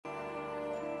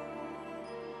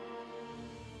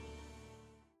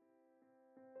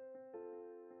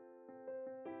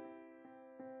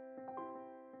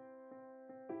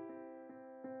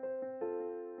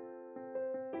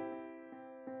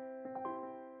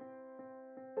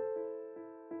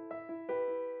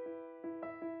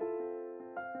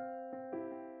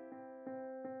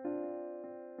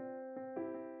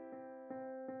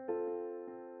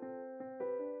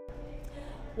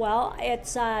Well,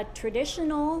 it's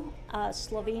traditional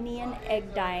Slovenian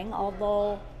egg dyeing,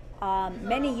 although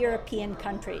many European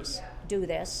countries do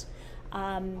this.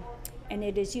 And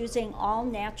it is using all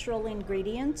natural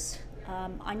ingredients,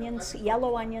 onions,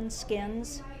 yellow onion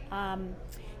skins.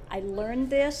 I learned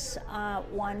this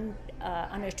on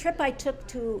a trip I took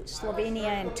to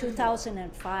Slovenia in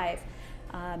 2005.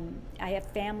 I have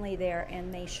family there,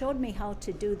 and they showed me how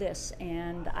to do this,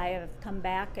 and I have come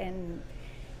back and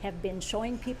have been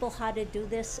showing people how to do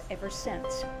this ever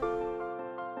since.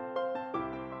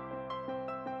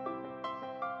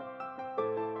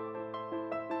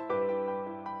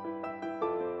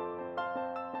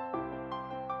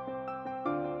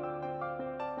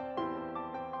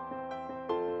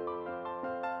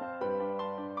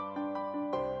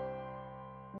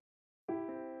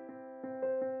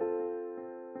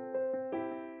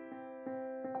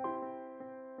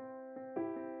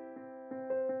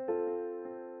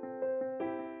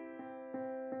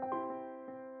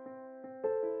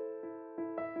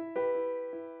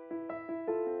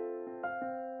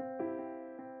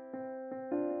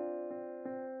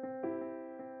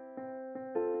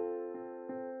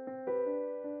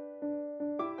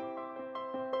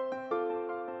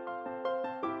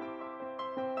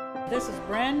 This is a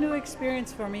brand new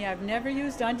experience for me. I've never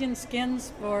used onion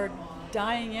skins for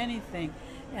dyeing anything.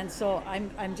 And so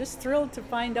I'm just thrilled to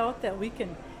find out that we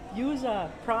can use a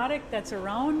product that's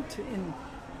around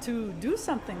to do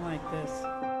something like this.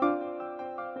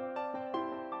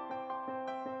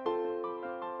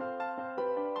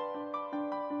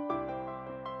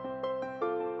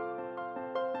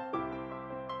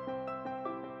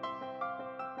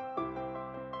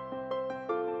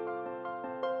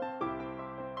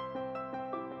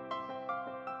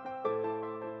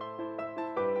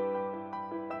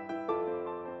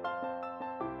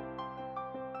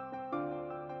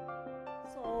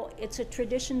 It's a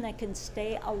tradition that can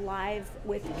stay alive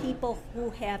with people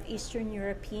who have Eastern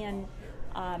European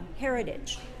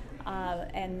heritage.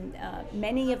 And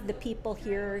many of the people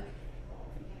here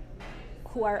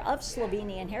who are of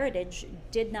Slovenian heritage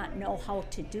did not know how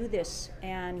to do this.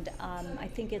 And I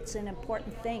think it's an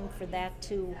important thing for that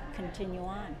to continue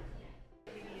on.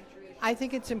 I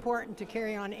think it's important to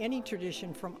carry on any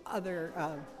tradition from other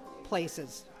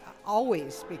places,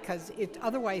 always, because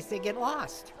otherwise they get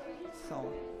lost.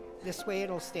 So this way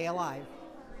it'll stay alive.